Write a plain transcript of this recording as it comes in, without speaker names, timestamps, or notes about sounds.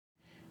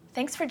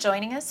Thanks for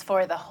joining us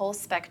for The Whole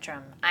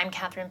Spectrum. I'm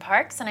Catherine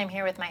Parks, and I'm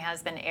here with my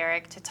husband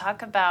Eric to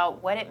talk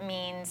about what it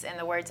means, in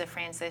the words of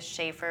Francis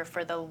Schaeffer,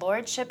 for the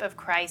Lordship of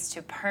Christ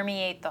to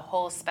permeate the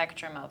whole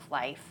spectrum of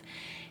life.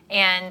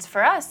 And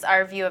for us,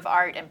 our view of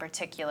art in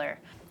particular.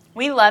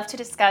 We love to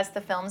discuss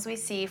the films we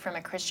see from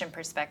a Christian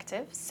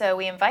perspective, so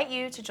we invite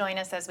you to join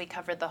us as we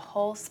cover the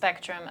whole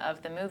spectrum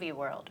of the movie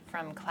world,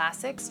 from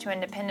classics to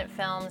independent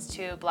films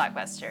to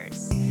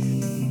blockbusters.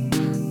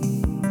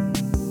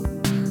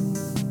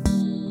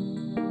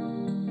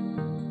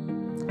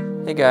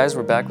 Hey guys,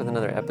 we're back with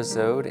another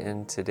episode,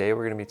 and today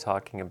we're going to be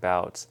talking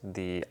about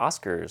the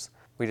Oscars.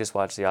 We just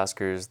watched the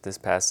Oscars this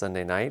past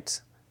Sunday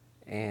night,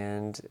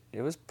 and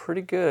it was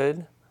pretty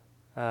good.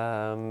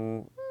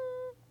 You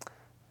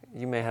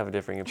may have a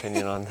differing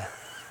opinion on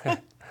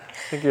that.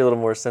 I think you're a little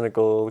more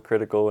cynical,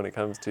 critical when it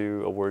comes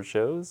to award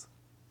shows.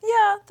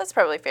 Yeah, that's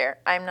probably fair.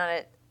 I'm not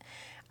a.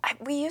 I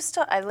used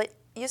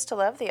to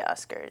love the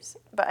Oscars,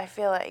 but I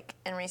feel like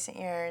in recent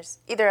years,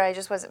 either I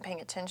just wasn't paying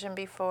attention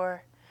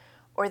before,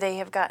 or they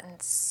have gotten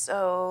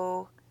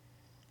so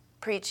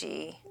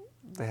preachy.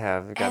 They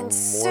have gotten and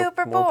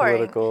super more boring.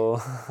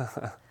 political.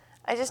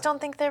 I just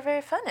don't think they're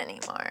very fun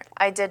anymore.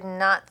 I did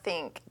not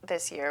think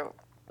this year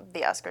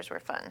the Oscars were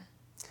fun.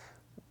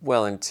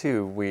 Well, and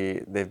two,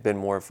 they've been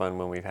more fun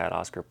when we've had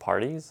Oscar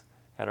parties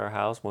at our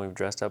house, when we've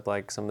dressed up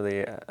like some of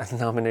the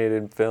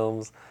nominated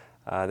films.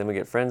 Then we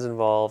get friends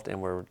involved, and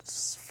we're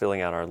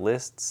filling out our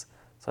lists.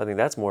 So I think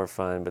that's more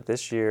fun. But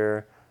this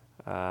year,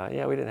 we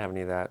didn't have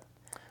any of that.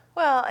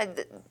 Well,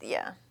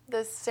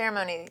 the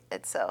ceremony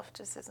itself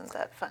just isn't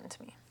that fun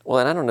to me. Well,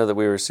 and I don't know that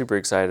we were super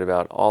excited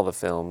about all the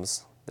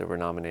films that were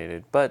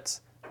nominated,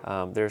 but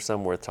there are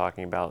some worth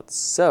talking about.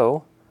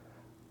 So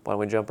why don't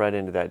we jump right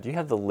into that? Do you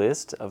have the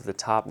list of the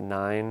top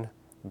 9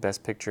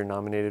 Best Picture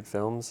nominated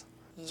films?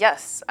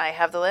 Yes, I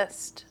have the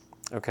list.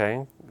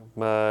 Okay.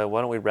 Why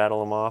don't we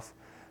rattle them off?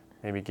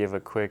 Maybe give a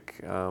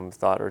quick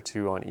thought or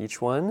two on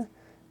each one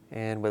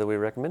and whether we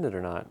recommend it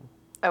or not.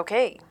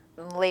 Okay,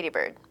 Lady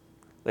Bird.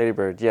 Lady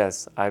Bird,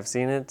 yes, I've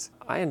seen it.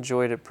 I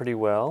enjoyed it pretty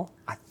well.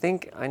 I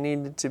think I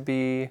needed to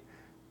be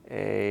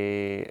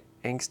a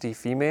angsty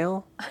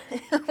female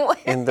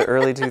in the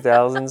early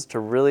 2000s to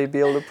really be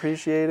able to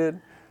appreciate it.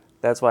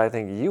 That's why I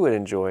think you would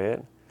enjoy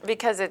it.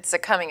 Because it's a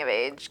coming of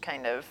age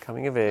kind of.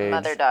 Coming of age.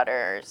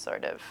 Mother-daughter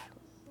sort of.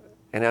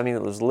 And I mean,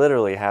 it was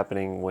literally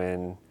happening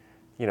when,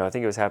 I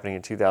think it was happening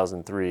in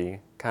 2003,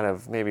 kind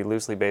of maybe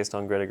loosely based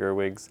on Greta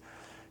Gerwig's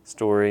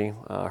story,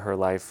 her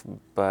life,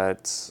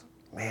 but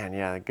man,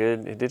 yeah,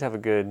 good. It did have a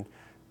good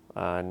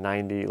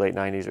late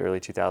 90s,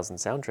 early 2000s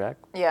soundtrack.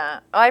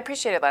 Yeah. I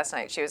appreciated last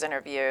night. She was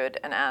interviewed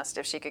and asked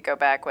if she could go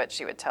back, what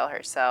she would tell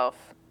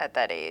herself at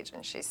that age.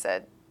 And she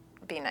said,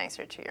 be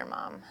nicer to your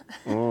mom.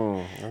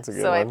 That's a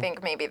good so one. I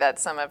think maybe that's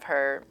some of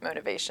her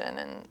motivation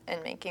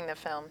in making the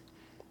film,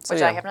 So, which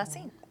yeah. I have not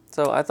seen.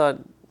 So I thought,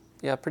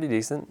 pretty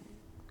decent.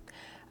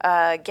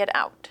 Get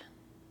Out.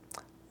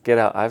 Get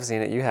Out. I've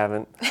seen it. You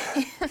haven't.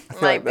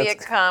 Might be a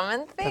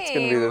common theme. That's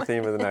going to be the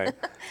theme of the night.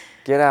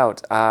 Get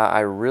Out.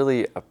 I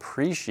really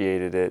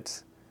appreciated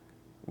it,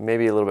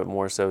 maybe a little bit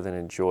more so than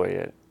enjoy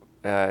it.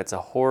 It's a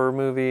horror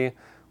movie,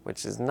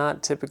 which is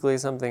not typically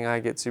something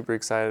I get super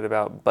excited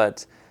about,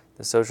 but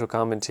the social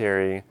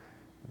commentary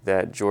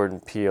that Jordan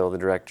Peele, the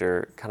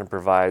director, kind of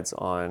provides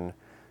on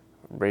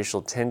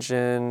racial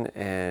tension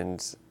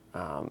and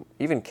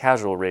even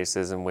casual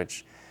racism,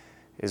 which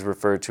is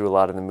referred to a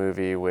lot in the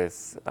movie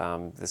with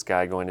this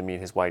guy going to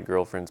meet his white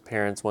girlfriend's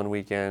parents one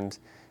weekend,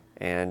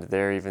 and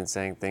they're even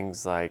saying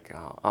things like,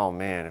 oh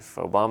man, if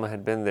Obama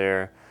had been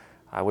there,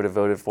 I would have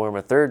voted for him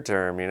a third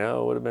term,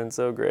 it would have been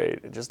so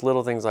great. Just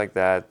little things like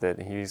that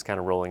he's kind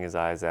of rolling his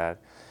eyes at.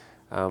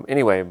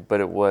 Anyway, but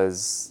it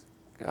was,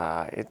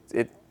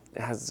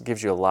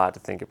 gives you a lot to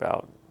think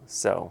about.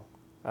 So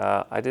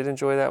I did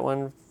enjoy that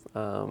one.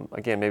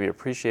 Again, maybe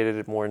appreciated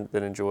it more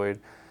than enjoyed,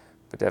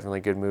 but definitely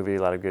a good movie,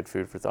 a lot of good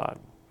food for thought.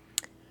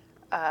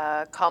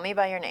 Call Me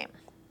By Your Name.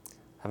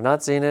 I've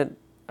not seen it.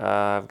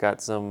 I've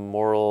got some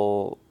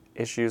moral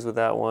issues with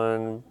that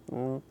one.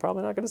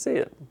 Probably not going to see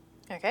it.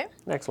 Okay.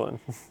 Next one.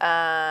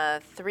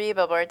 3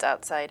 Billboards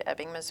Outside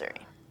Ebbing,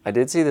 Missouri. I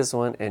did see this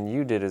one, and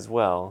you did as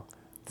well.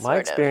 My Sort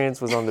of.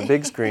 experience was on the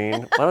big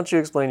screen. Why don't you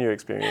explain your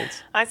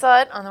experience? I saw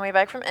it on the way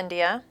back from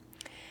India.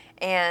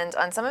 And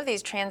on some of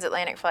these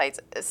transatlantic flights,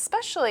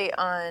 especially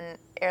on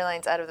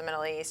airlines out of the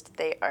Middle East,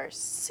 they are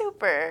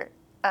super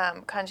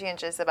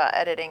conscientious about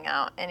editing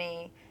out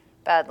any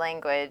bad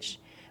language.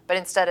 But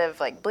instead of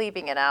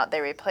bleeping it out, they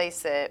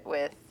replace it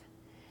with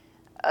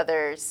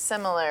other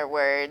similar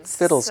words.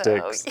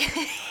 Fiddlesticks.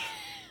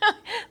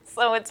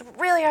 So it's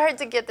really hard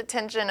to get the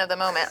tension of the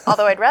moment.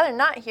 Although I'd rather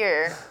not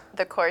hear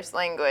the coarse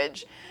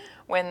language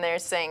when they're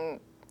saying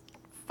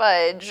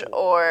fudge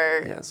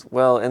or... Yes.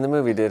 Well, and the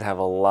movie did have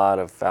a lot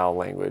of foul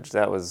language.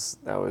 That was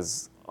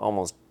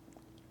almost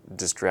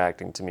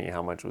distracting to me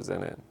how much was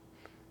in it.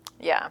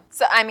 Yeah.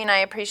 So, I mean, I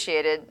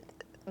appreciated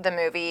the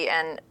movie,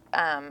 and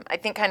I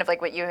think kind of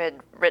like what you had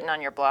written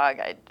on your blog,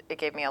 it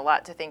gave me a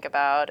lot to think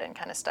about and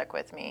kind of stuck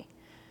with me.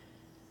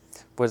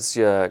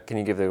 Can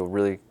you give a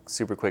really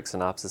super quick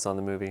synopsis on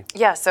the movie?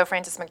 Yeah, so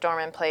Frances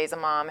McDormand plays a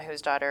mom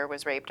whose daughter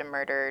was raped and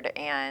murdered,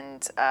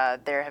 and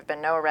there have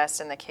been no arrests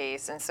in the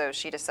case, and so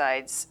she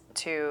decides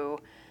to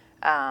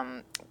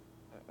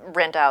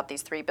rent out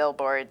these 3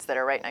 billboards that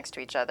are right next to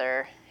each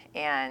other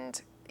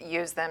and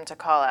use them to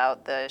call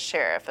out the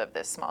sheriff of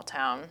this small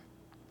town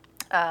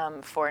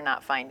for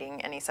not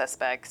finding any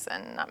suspects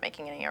and not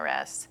making any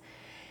arrests.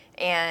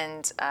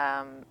 And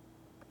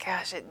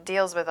gosh, it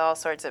deals with all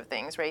sorts of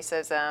things,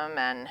 racism,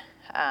 and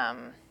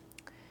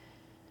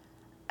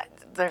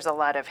there's a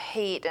lot of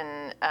hate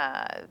and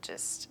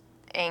just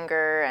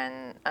anger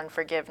and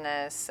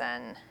unforgiveness,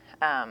 and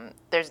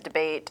there's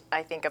debate,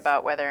 I think,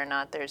 about whether or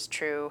not there's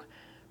true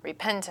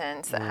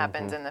repentance that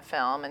happens in the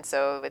film, and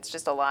so it's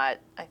just a lot,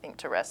 I think,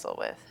 to wrestle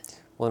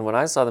with. Well, and when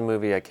I saw the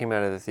movie, I came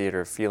out of the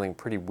theater feeling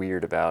pretty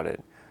weird about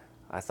it.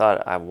 I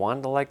thought I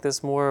wanted to like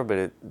this more,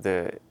 but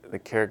the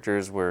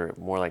characters were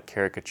more like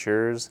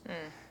caricatures.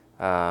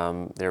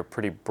 They're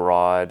pretty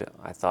broad.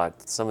 I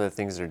thought some of the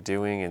things they're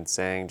doing and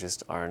saying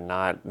just are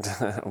not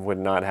would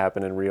not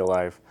happen in real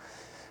life.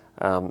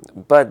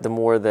 But the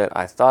more that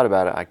I thought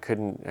about it, I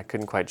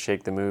couldn't quite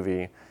shake the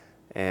movie.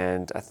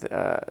 And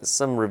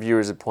some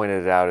reviewers have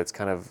pointed it out. It's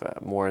kind of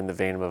more in the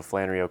vein of a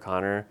Flannery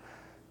O'Connor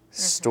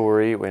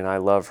story, and I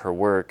love her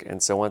work.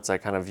 And so once I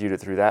kind of viewed it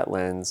through that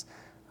lens,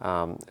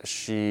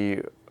 she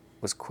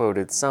was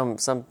quoted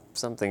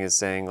something as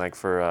saying, like,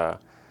 for a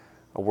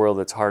world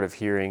that's hard of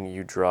hearing,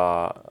 you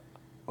draw,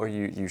 or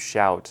you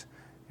shout,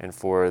 and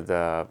for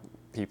the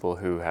people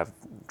who have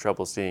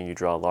trouble seeing, you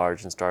draw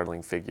large and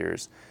startling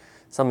figures.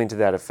 Something to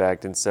that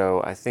effect. And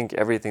so I think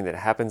everything that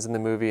happens in the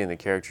movie and the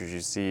characters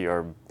you see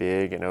are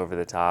big and over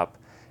the top,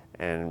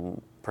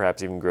 and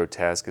perhaps even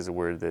grotesque is a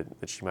word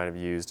that she might have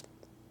used.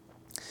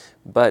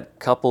 But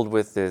coupled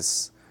with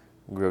this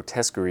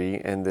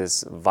grotesquerie and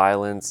this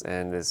violence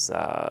and this,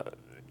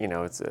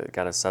 it's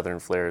got a southern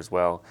flair as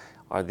well,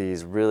 are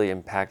these really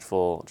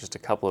impactful, just a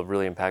couple of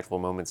really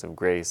impactful moments of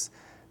grace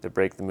that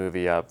break the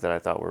movie up that I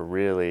thought were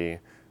really,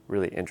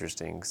 really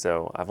interesting.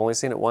 So I've only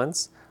seen it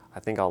once. I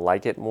think I'll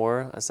like it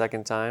more a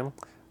second time,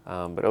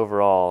 but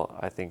overall,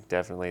 I think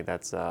definitely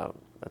that's a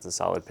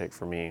solid pick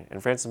for me.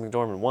 And Frances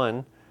McDormand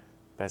won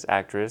Best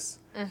Actress.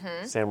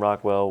 Sam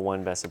Rockwell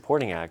won Best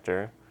Supporting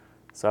Actor.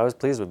 So I was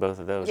pleased with both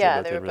of those.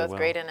 Yeah, they were really both well.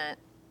 great in it.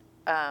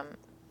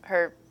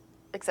 Her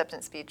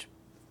acceptance speech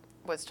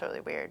was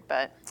totally weird,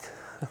 but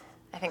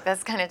I think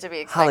that's kind of to be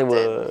expected.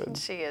 Hollywood.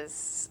 She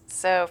is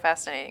so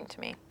fascinating to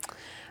me.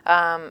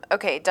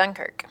 Okay,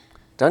 Dunkirk.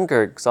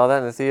 Dunkirk, saw that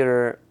in the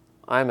theater,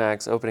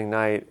 IMAX, opening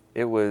night.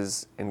 It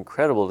was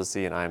incredible to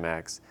see in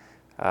IMAX.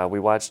 We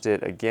watched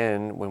it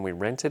again when we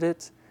rented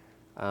it.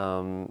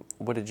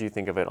 What did you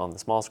think of it on the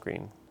small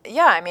screen?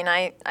 Yeah, I mean,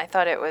 I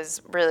thought it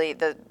was really,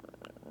 the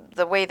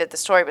way that the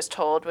story was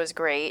told was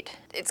great.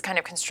 It's kind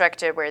of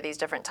constructed where these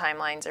different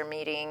timelines are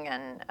meeting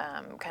and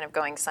kind of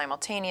going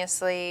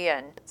simultaneously,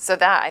 and so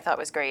that I thought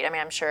was great. I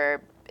mean, I'm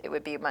sure it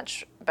would be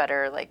much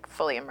better, like,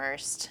 fully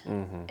immersed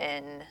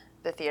in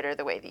the theater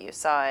the way that you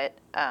saw it.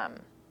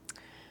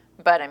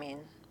 But I mean,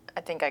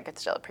 I think I could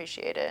still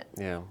appreciate it.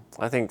 Yeah,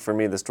 I think for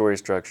me the story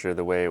structure,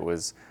 the way it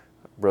was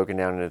broken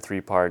down into 3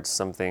 parts,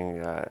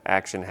 something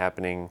action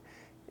happening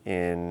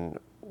in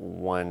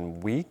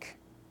 1 week,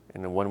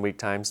 in a 1 week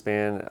time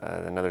span,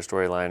 another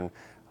storyline,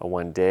 a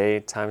 1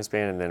 day time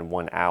span, and then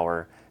 1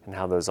 hour, and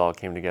how those all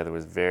came together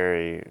was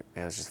it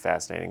was just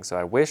fascinating. So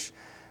I wish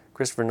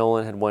Christopher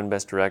Nolan had won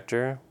Best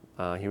Director.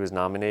 He was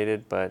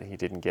nominated, but he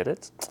didn't get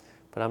it.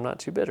 But I'm not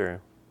too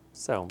bitter.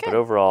 So, Good. But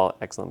overall,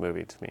 excellent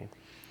movie to me.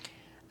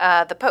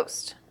 The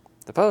Post.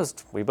 The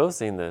Post, we both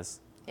seen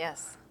this.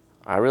 Yes.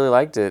 I really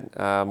liked it,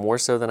 more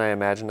so than I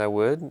imagined I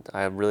would.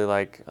 I really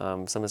like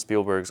some of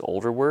Spielberg's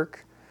older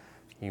work,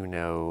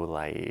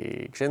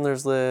 like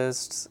Schindler's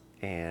List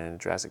and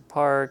Jurassic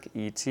Park,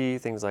 E.T.,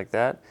 things like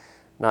that.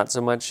 Not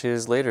so much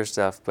his later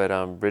stuff, but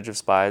Bridge of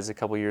Spies a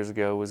couple years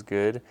ago was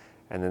good,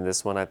 and then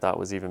this one I thought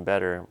was even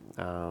better.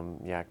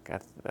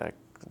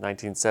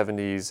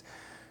 1970s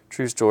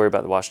true story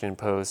about the Washington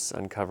Post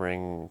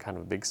uncovering kind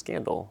of a big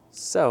scandal.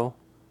 So,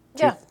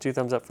 two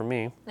thumbs up for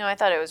me. No, I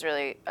thought it was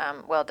really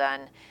well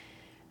done.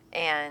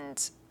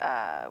 And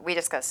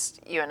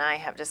you and I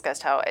have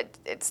discussed how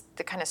it's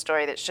the kind of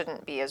story that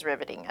shouldn't be as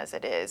riveting as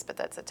it is, but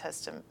that's a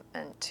testament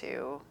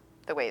to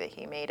the way that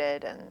he made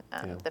it and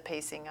the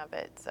pacing of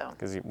it. So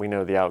because we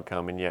know the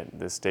outcome, and yet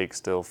the stakes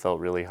still felt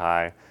really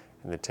high,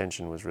 and the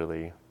tension was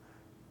really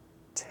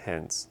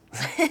tense.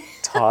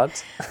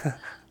 Taut.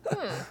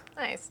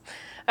 Nice.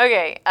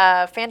 Okay,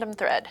 Phantom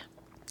Thread.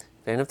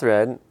 Phantom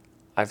Thread,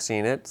 I've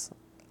seen it.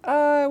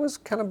 I was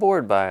kind of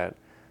bored by it.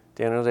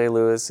 Daniel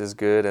Day-Lewis is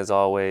good as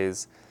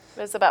always.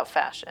 It's about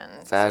fashion.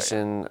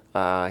 Fashion. Sort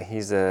of.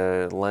 He's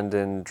a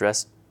London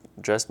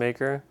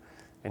dressmaker,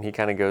 and he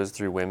kind of goes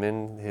through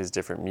women, his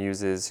different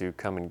muses who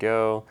come and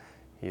go.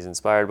 He's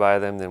inspired by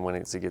them. Then when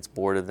he gets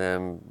bored of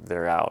them,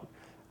 they're out.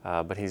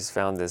 But he's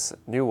found this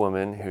new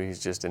woman who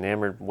he's just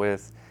enamored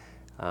with,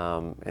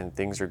 and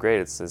things are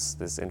great. It's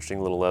this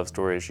interesting little love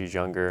story. She's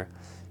younger,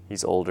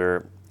 he's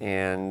older,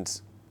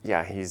 and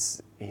yeah,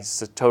 he's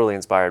totally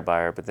inspired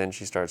by her, but then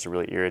she starts to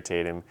really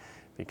irritate him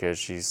because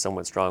she's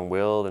somewhat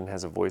strong-willed and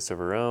has a voice of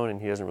her own,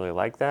 and he doesn't really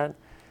like that.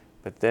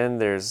 But then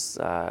there's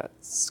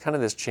kind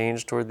of this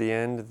change toward the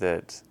end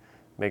that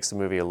makes the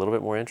movie a little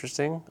bit more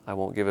interesting. I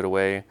won't give it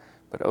away,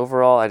 but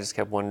overall, I just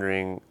kept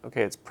wondering,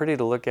 okay, it's pretty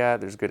to look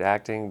at, there's good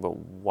acting, but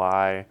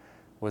why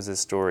was this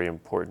story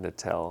important to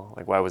tell?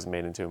 Like, why was it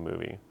made into a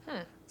movie?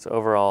 So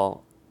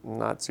overall,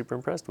 not super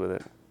impressed with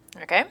it.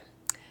 Okay.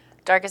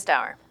 Darkest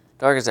Hour.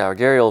 Darkest Hour,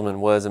 Gary Oldman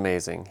was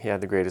amazing. He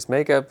had the greatest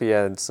makeup, he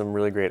had some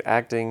really great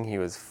acting, he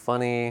was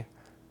funny.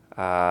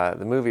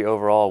 The movie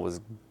overall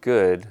was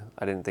good.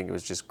 I didn't think it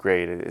was just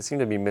great. It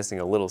seemed to be missing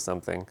a little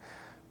something.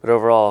 But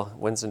overall,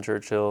 Winston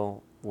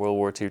Churchill, World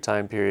War II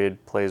time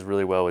period, plays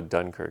really well with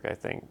Dunkirk, I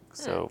think.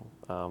 So,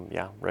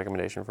 yeah,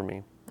 recommendation for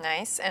me.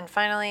 Nice. And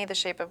finally, The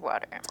Shape of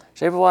Water.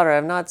 Shape of Water,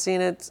 I've not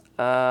seen it.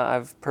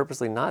 I've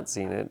purposely not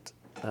seen it.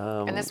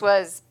 And this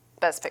was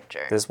Best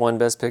Picture. This won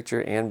Best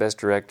Picture and Best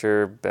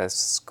Director,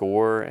 Best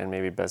Score, and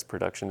maybe Best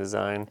Production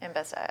Design. And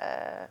Best,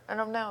 I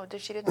don't know,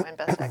 she didn't win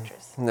Best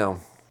Actress. No.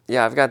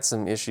 Yeah, I've got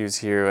some issues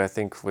here, I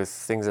think, with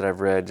things that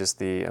I've read, just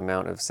the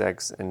amount of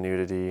sex and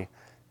nudity,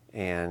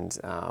 and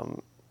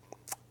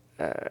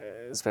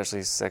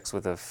especially sex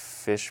with a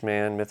fish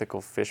man,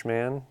 mythical fish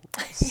man.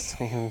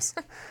 Seems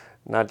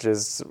not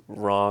just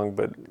wrong,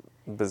 but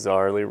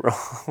bizarrely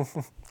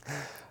wrong.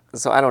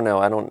 So I don't know.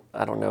 I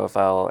don't know if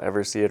I'll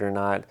ever see it or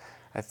not.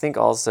 I think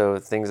also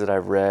things that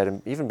I've read,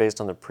 and even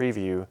based on the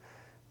preview,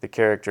 the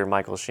character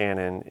Michael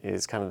Shannon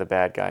is kind of the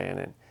bad guy in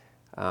it.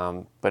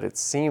 But it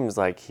seems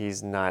like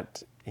he's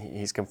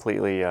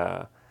completely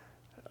a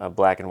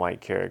black and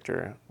white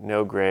character.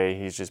 No gray,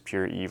 he's just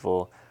pure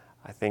evil.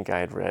 I think I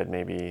had read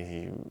maybe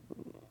he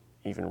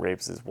even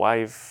rapes his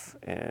wife,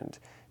 and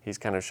he's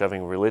kind of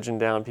shoving religion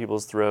down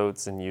people's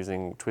throats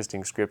and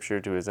twisting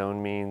scripture to his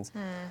own means.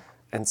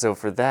 And so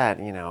for that,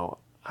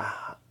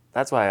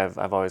 that's why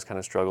I've always kind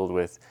of struggled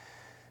with,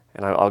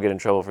 and I'll get in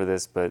trouble for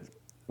this, but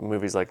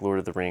movies like Lord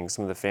of the Rings,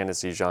 some of the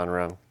fantasy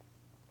genre,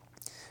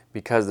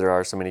 because there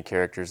are so many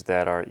characters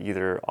that are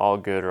either all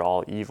good or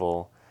all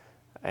evil,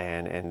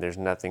 and there's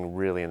nothing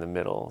really in the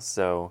middle.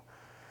 So,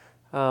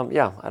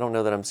 yeah, I don't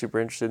know that I'm super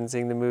interested in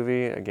seeing the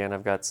movie. Again,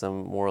 I've got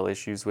some moral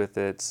issues with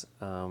it.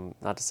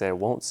 Not to say I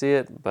won't see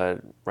it, but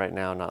right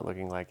now not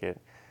looking like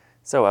it.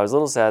 So I was a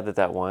little sad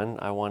that won.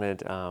 I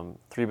wanted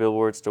Three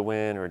Billboards to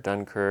win, or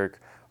Dunkirk,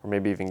 or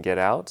maybe even Get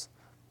Out.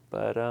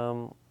 But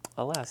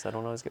alas, I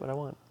don't always get what I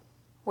want.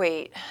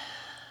 Wait.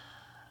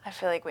 I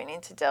feel like we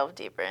need to delve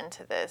deeper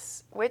into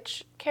this.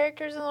 Which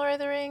characters in Lord of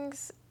the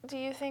Rings do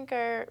you think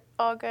are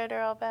all good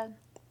or all bad?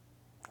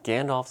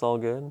 Gandalf's all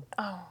good.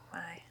 Oh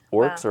my.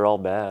 Orcs are all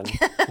bad.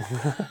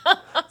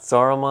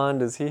 Saruman,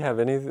 does he have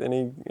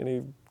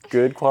any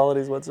good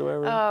qualities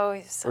whatsoever? Oh,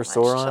 so or much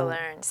Sauron? to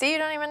learn. See, you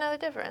don't even know the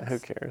difference. Who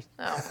cares?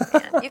 Oh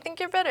man, you think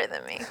you're better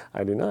than me.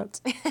 I do not.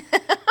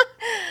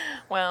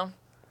 Well,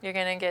 you're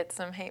gonna get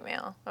some hate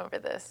mail over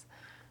this.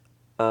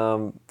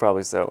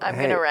 Probably so. I'm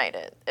gonna write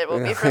it. It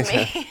will be from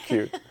me.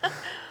 Cute.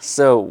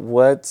 So,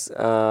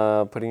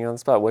 putting you on the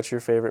spot, what's your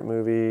favorite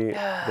movie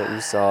that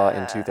you saw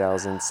in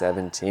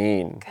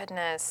 2017?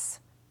 Goodness.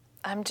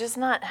 I'm just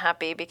not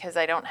happy because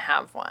I don't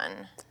have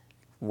one.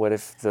 What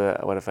if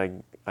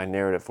I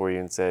narrowed it for you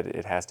and said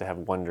it has to have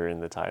Wonder in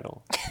the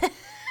title?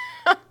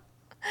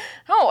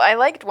 Oh, I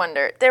liked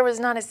Wonder. There was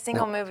not a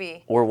single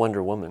movie. Or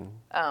Wonder Woman.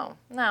 Oh,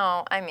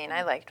 no. I mean,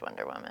 I liked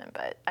Wonder Woman,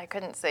 but I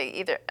couldn't say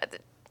either.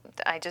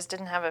 I just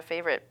didn't have a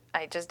favorite.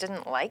 I just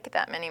didn't like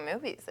that many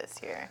movies this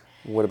year.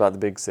 What about The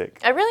Big Sick?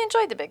 I really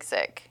enjoyed The Big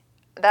Sick.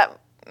 That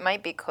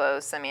might be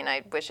close. I mean,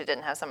 I wish it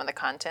didn't have some of the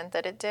content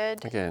that it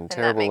did. Again, and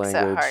terrible that makes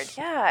language. it hard.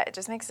 Yeah, it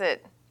just makes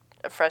it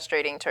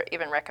frustrating to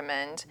even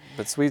recommend.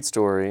 But sweet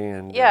story.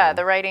 And yeah,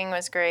 the writing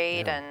was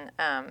great, and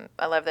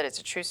I love that it's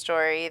a true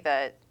story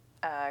that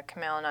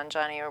Kumail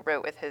Nanjiani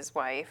wrote with his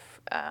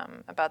wife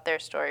about their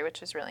story,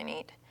 which is really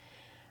neat.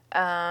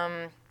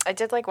 I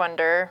did like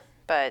Wonder,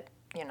 but,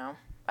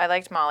 I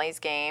liked Molly's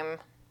Game.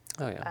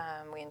 Oh,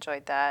 yeah. We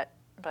enjoyed that,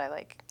 but I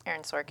like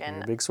Aaron Sorkin.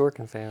 I'm a big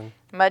Sorkin fan.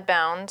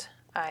 Mudbound,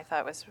 I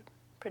thought was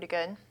pretty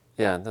good.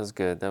 Yeah, that was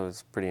good. That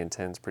was pretty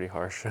intense, pretty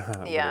harsh.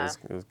 Yeah.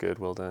 It was good.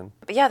 Well done.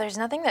 But yeah, there's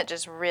nothing that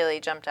just really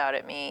jumped out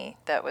at me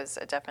that was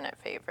a definite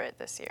favorite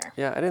this year.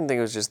 Yeah, I didn't think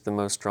it was just the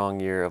most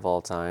strong year of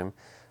all time.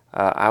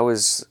 I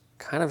was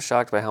kind of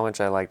shocked by how much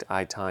I liked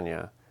I,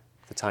 Tonya,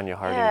 the Tonya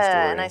Harding story.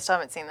 Yeah, and I still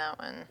haven't seen that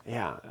one.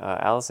 Yeah,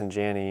 Allison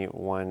Janney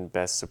won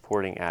Best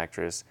Supporting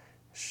Actress.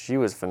 She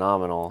was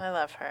phenomenal. I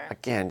love her.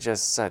 Again,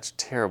 just such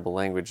terrible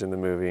language in the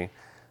movie.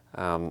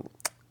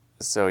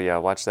 So yeah,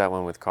 watch that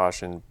one with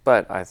caution.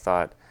 But I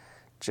thought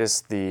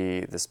just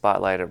the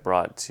spotlight it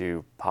brought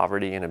to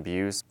poverty and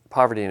abuse.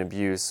 Poverty and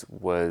abuse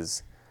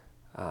was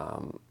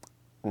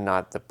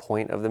not the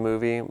point of the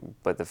movie,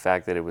 but the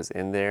fact that it was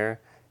in there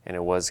and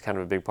it was kind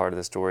of a big part of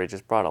the story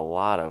just brought a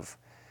lot of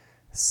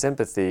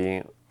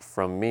sympathy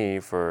from me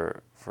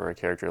for a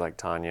character like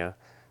Tonya,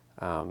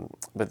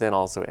 but then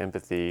also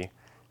empathy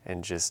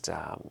and just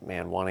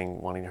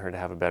wanting her to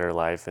have a better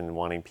life and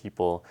wanting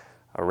people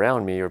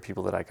around me or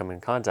people that I come in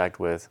contact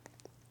with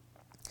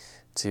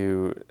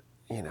to,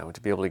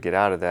 to be able to get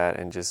out of that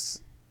and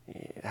just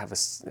have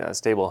a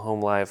stable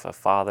home life, a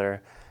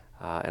father,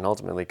 and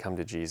ultimately come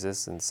to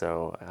Jesus. And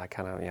so I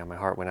kind of, my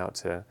heart went out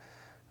to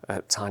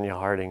Tanya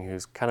Harding,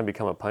 who's kind of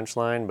become a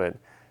punchline, but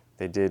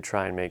they did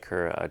try and make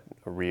her a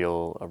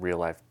real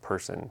life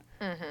person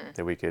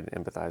that we could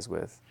empathize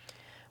with.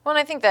 Well, and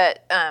I think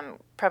that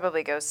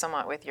probably goes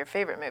somewhat with your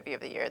favorite movie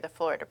of the year, The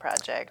Florida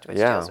Project, which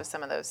deals with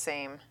some of those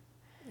same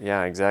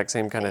exact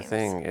same kind of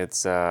thing.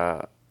 It's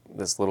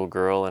this little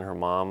girl and her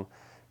mom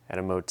at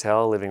a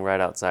motel living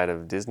right outside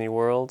of Disney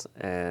World,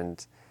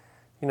 and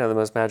the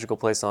most magical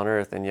place on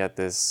earth, and yet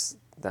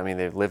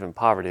they live in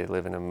poverty. They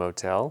live in a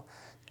motel,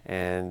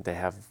 and they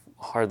have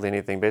hardly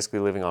anything, basically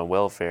living on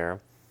welfare.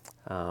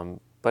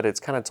 But it's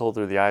kind of told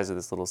through the eyes of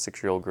this little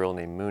 6-year-old girl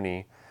named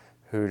Mooney,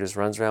 who just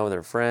runs around with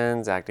her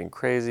friends, acting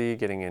crazy,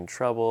 getting in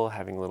trouble,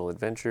 having little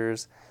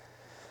adventures.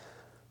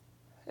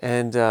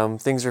 And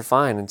things are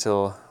fine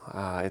until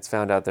it's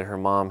found out that her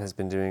mom has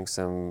been doing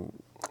some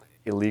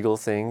illegal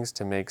things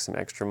to make some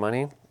extra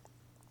money.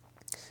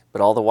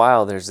 But all the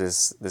while, there's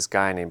this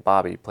guy named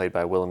Bobby, played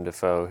by Willem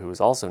Dafoe, who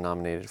was also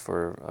nominated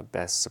for a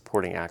Best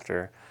Supporting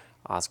Actor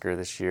Oscar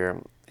this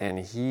year. And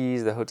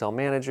he's the hotel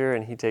manager,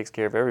 and he takes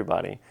care of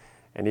everybody.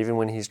 And even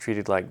when he's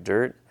treated like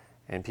dirt,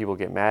 and people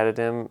get mad at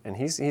him, and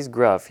he's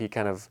gruff, he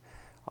kind of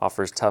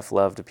offers tough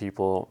love to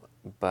people,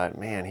 but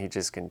man, he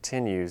just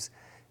continues,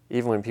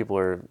 even when people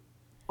are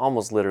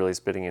almost literally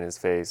spitting in his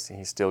face,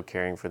 he's still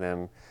caring for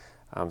them.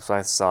 So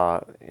I saw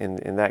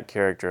in that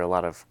character a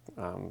lot of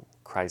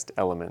Christ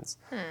elements.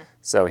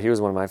 So he was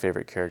one of my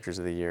favorite characters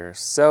of the year.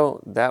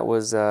 So that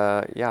was,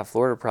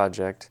 Florida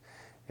Project.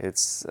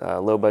 It's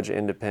low budget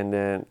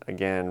independent,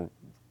 again,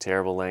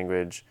 terrible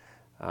language,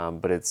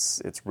 but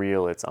it's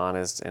real, it's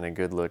honest, and a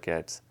good look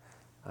at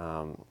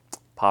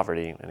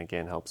poverty, and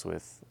again helps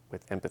with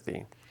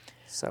empathy.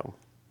 So,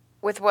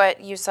 with what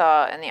you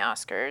saw in the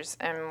Oscars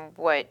and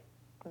what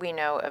we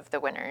know of the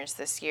winners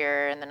this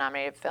year and the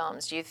nominated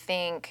films, do you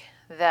think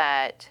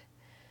that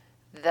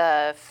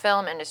the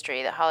film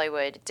industry, that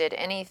Hollywood, did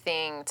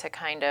anything to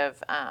kind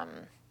of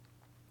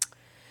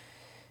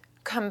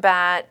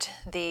combat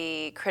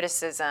the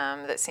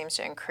criticism that seems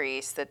to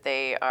increase that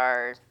they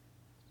are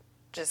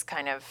just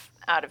kind of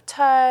out of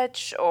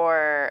touch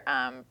or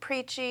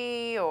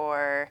preachy,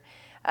 or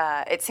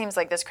it seems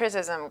like this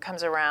criticism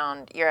comes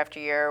around year after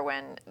year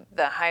when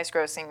the highest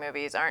grossing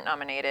movies aren't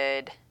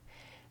nominated.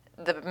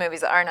 The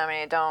movies that are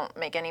nominated don't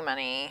make any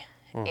money,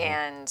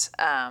 and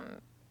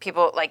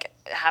people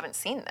haven't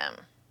seen them.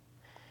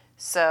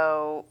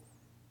 So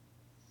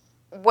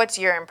what's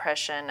your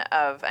impression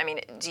of,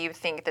 do you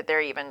think that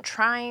they're even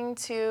trying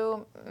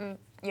to,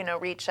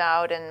 reach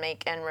out and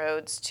make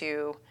inroads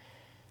to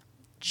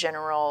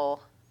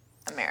general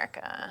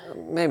America?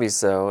 Maybe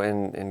so,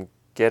 and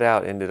Get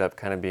Out ended up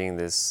kind of being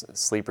this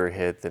sleeper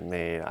hit that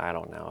made, I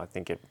don't know, I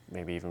think it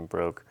maybe even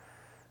broke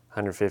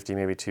 $150,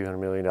 maybe $200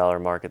 million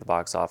mark at the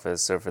box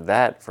office. So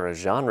for a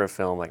genre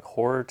film like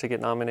horror to get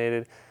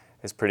nominated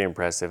is pretty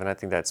impressive, and I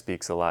think that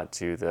speaks a lot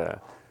to the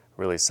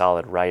really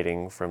solid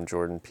writing from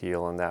Jordan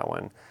Peele on that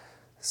one.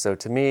 So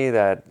to me,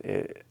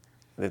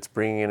 it's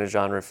bringing in a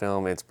genre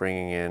film, it's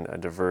bringing in a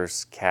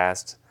diverse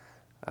cast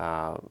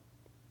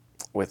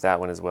with that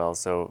one as well.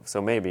 So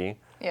maybe.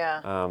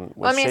 Yeah.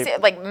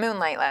 Like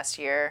Moonlight last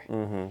year,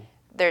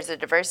 there's a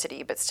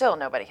diversity, but still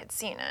nobody had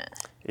seen it.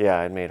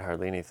 Yeah, it made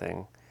hardly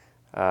anything.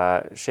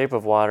 Shape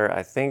of Water,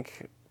 I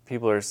think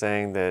people are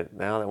saying that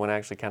now that one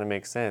actually kind of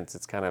makes sense.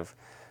 It's kind of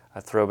a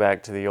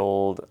throwback to the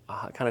old,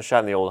 kind of shot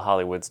in the old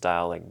Hollywood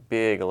style, like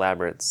big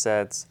elaborate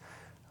sets,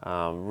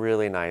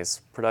 really nice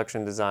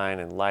production design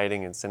and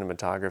lighting and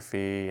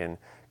cinematography, and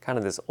kind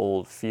of this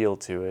old feel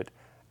to it.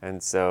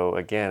 And so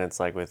again,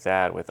 it's like with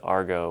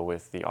Argo,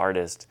 with The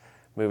Artist,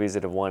 movies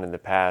that have won in the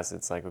past,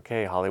 it's like,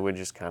 okay, Hollywood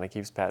just kind of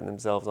keeps patting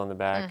themselves on the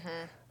back,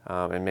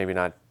 and maybe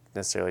not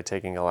necessarily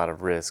taking a lot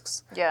of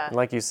risks. Yeah. And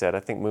like you said, I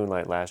think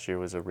Moonlight last year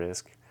was a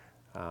risk.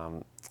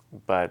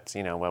 But,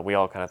 we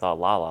all kind of thought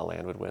La La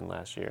Land would win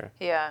last year.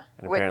 Yeah,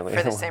 and apparently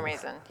for the same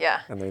reason,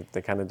 yeah. And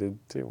they kind of did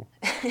too.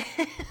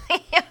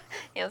 Yeah,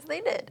 yes,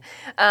 they did.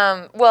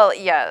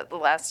 The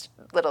last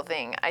little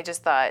thing, I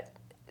just thought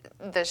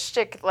the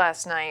shtick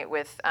last night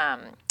with,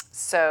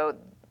 so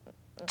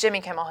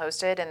Jimmy Kimmel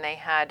hosted, and they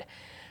had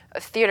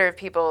a theater of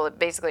people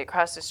basically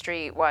across the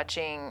street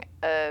watching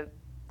a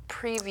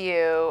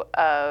preview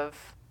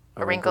of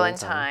A Wrinkle in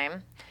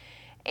Time.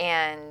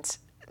 And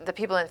the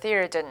people in the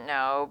theater didn't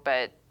know,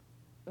 but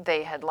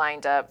they had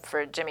lined up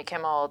for Jimmy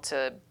Kimmel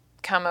to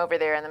come over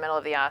there in the middle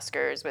of the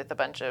Oscars with a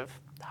bunch of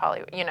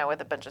Hollywood,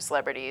 with a bunch of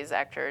celebrities,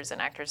 actors and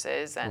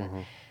actresses,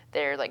 and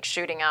they're like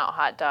shooting out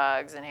hot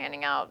dogs and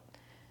handing out,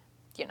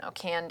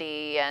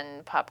 candy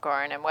and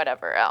popcorn and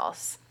whatever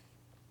else.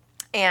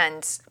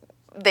 And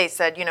they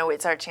said,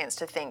 it's our chance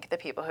to thank the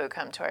people who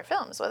come to our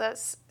films. Well,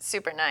 that's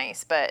super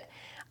nice, but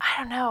I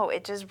don't know,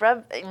 it just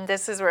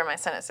this is where my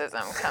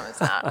cynicism comes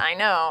out. I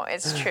know,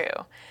 it's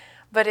true.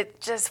 But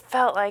it just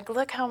felt like,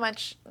 look how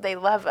much they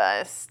love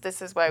us. This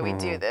is why we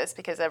do this,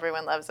 because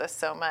everyone loves us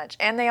so much.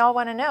 And they all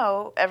want to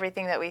know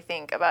everything that we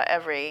think about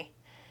every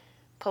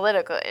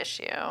political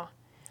issue.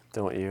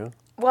 Don't you?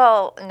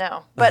 Well,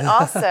 no. But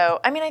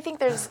also, I mean, I think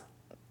there's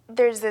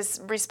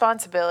this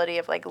responsibility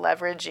of like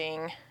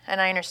leveraging,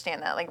 and I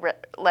understand that, like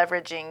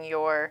leveraging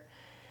your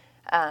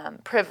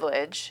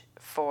privilege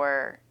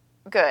for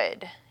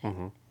good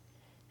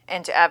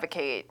and to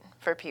advocate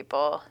for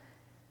people.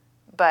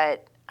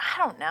 But I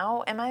don't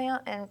know. Am I?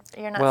 And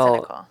you're not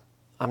cynical.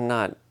 I'm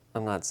not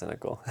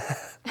cynical.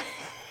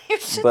 You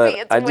should But be.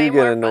 It's I way do get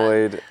more fun.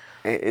 annoyed.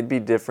 It'd be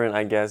different,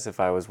 I guess, if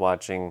I was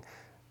watching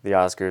the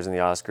Oscars and the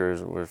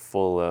Oscars were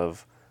full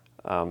of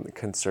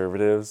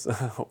conservatives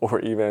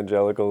or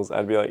evangelicals.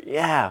 I'd be like,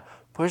 yeah,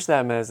 push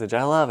that message.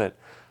 I love it.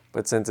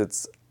 But since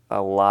it's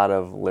a lot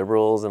of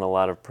liberals and a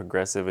lot of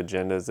progressive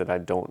agendas that I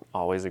don't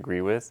always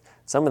agree with,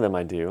 some of them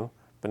I do,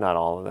 but not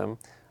all of them.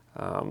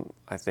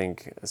 I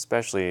think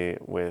especially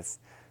with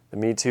the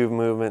Me Too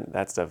movement,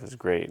 that stuff is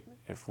great.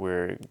 If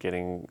we're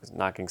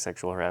knocking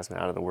sexual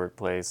harassment out of the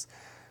workplace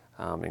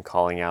and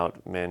calling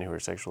out men who are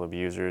sexual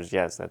abusers,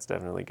 yes, that's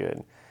definitely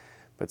good.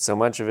 But so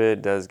much of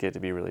it does get to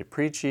be really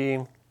preachy.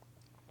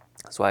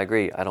 So I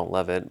agree, I don't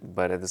love it,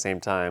 but at the same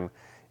time,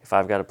 if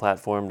I've got a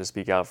platform to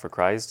speak out for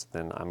Christ,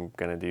 then I'm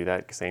going to do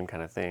that same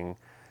kind of thing.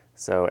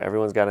 So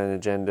everyone's got an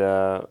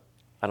agenda.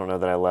 I don't know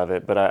that I love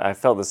it, but I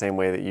felt the same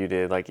way that you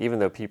did. Like, even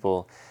though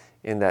people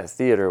in that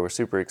theater were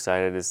super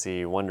excited to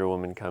see Wonder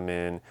Woman come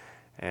in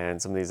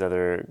and some of these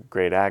other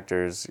great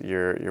actors,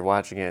 you're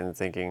watching it and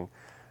thinking,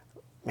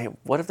 man,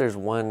 what if there's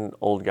one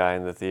old guy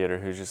in the theater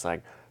who's just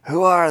like,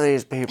 who are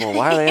these people?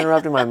 Why are they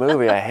interrupting my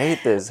movie? I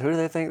hate this. Who do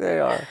they think they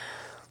are?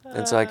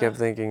 And so I kept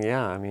thinking,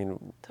 yeah, I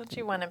mean... Don't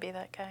you want to be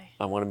that guy?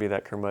 I want to be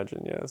that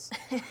curmudgeon, yes.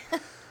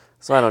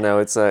 So I don't know.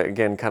 It's,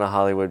 again, kind of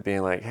Hollywood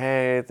being like,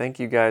 hey, thank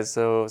you guys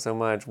so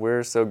much.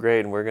 We're so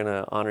great, and we're going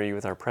to honor you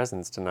with our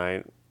presence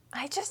tonight.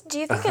 Do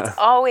you think it's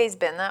always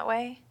been that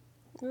way?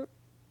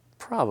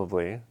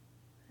 Probably.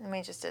 And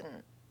we just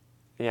didn't.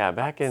 Yeah,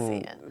 back see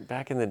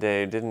in the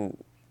day,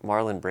 didn't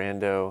Marlon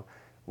Brando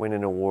win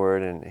an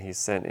award, and he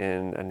sent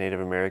in a Native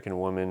American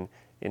woman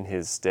in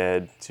his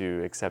stead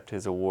to accept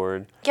his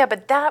award? Yeah,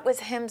 but that was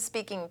him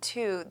speaking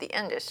to the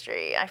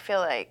industry. I feel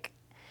like,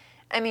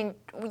 I mean,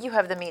 you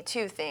have the Me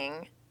Too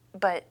thing,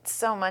 but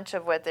so much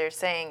of what they're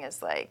saying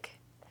is like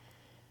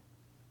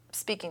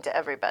speaking to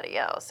everybody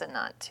else and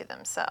not to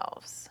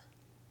themselves.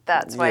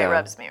 That's why it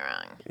rubs me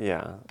wrong.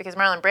 Yeah. Because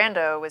Marlon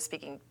Brando was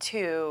speaking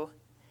to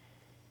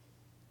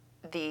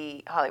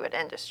the Hollywood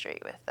industry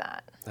with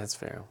that. That's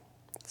fair.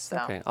 So.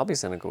 Okay, I'll be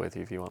cynical with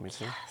you if you want me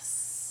to.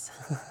 Yes.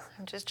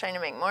 I'm just trying to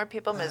make more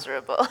people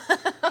miserable.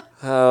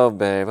 Oh,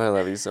 babe, I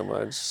love you so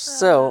much.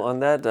 So,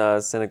 on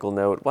that cynical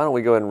note, why don't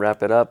we go ahead and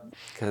wrap it up?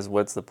 Because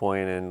what's the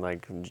point in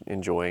like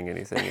enjoying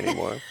anything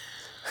anymore?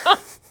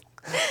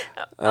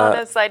 On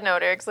a side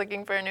note, Eric's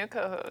looking for a new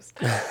co-host.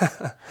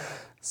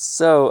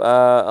 So,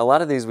 a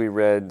lot of these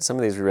some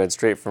of these we read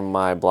straight from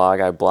my blog.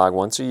 I blog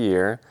once a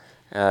year.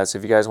 So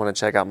if you guys want to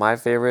check out my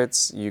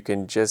favorites, you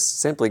can just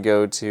simply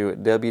go to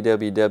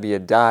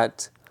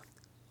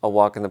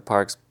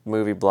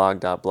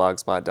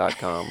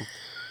awalkintheparksmovieblog.blogspot.com.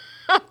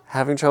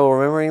 Having trouble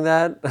remembering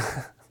that?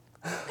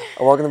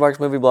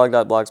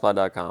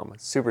 awalkintheparksmovieblog.blogspot.com.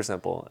 Super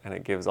simple, and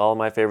it gives all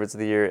my favorites of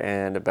the year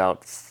and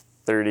about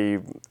 30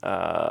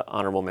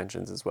 honorable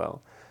mentions as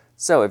well.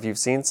 So if you've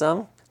seen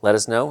some, let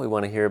us know. We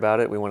want to hear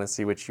about it. We want to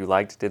see what you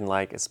liked, didn't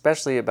like,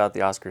 especially about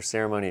the Oscar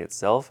ceremony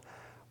itself.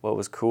 What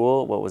was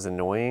cool, what was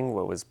annoying,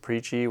 what was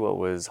preachy, what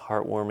was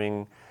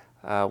heartwarming.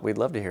 We'd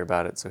love to hear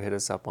about it, so hit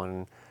us up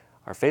on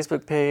our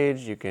Facebook page.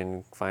 You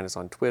can find us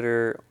on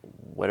Twitter,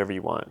 whatever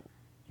you want.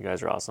 You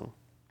guys are awesome.